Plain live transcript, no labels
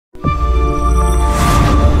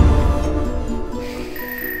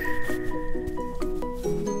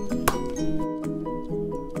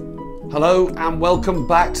Hello and welcome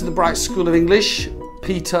back to the Bright School of English.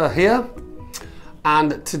 Peter here,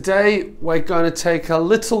 and today we're going to take a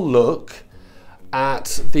little look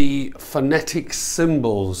at the phonetic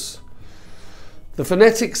symbols. The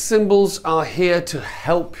phonetic symbols are here to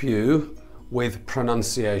help you with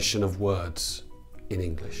pronunciation of words in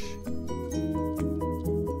English.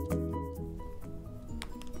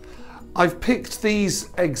 I've picked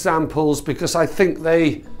these examples because I think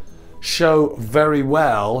they show very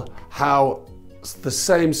well how the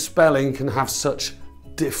same spelling can have such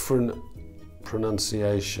different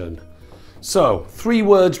pronunciation. So, three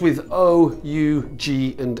words with O, U,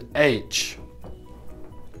 G and H.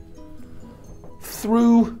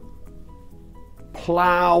 Through,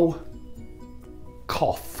 plough,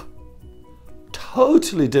 cough.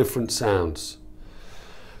 Totally different sounds.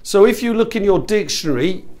 So if you look in your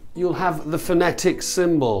dictionary, you'll have the phonetic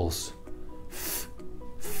symbols.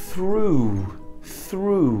 Through,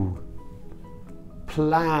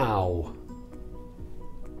 plough,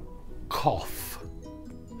 cough.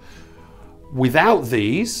 Without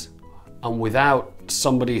these, and without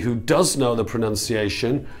somebody who does know the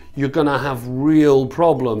pronunciation, you're going to have real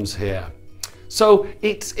problems here. So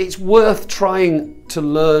it's worth trying to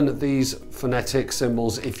learn these phonetic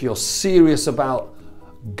symbols if you're serious about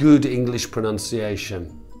good English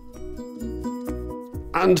pronunciation.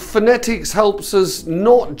 And phonetics helps us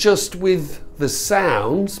not just with the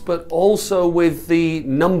sounds, but also with the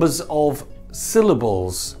numbers of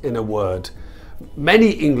syllables in a word.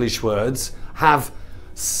 Many English words have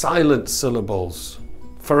silent syllables.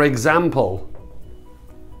 For example,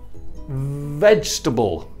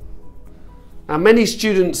 vegetable. Now many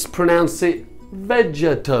students pronounce it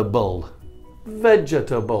vegetable,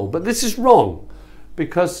 but this is wrong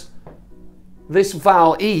because this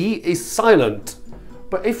vowel E is silent.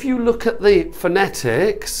 But if you look at the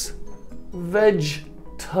phonetics, vegetable,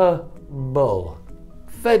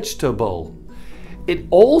 it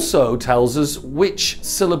also tells us which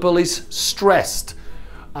syllable is stressed.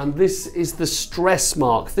 And this is the stress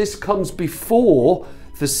mark. This comes before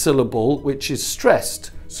the syllable which is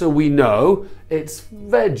stressed. So we know it's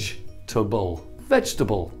vegetable.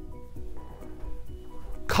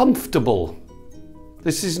 Comfortable.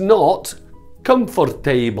 This is not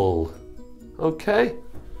comfortable. Okay?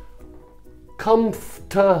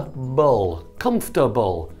 Comfortable,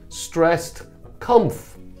 stressed,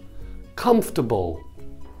 comfortable.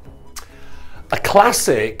 A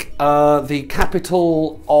classic, the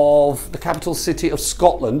capital city of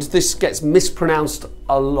Scotland, this gets mispronounced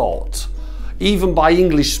a lot. Even by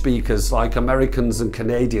English speakers like Americans and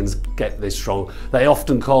Canadians get this wrong. They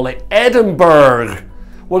often call it Edinburgh.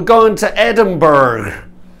 We're going to Edinburgh.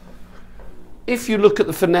 If you look at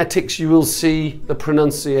the phonetics, you will see the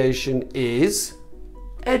pronunciation is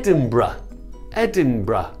Edinburgh,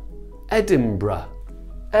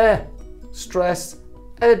 stress,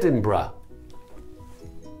 Edinburgh.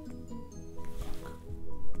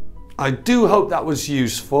 I do hope that was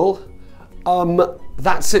useful.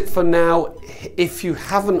 That's it for now. If you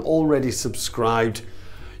haven't already subscribed,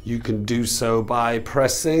 you can do so by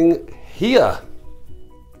pressing here.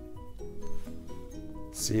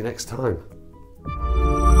 See you next time.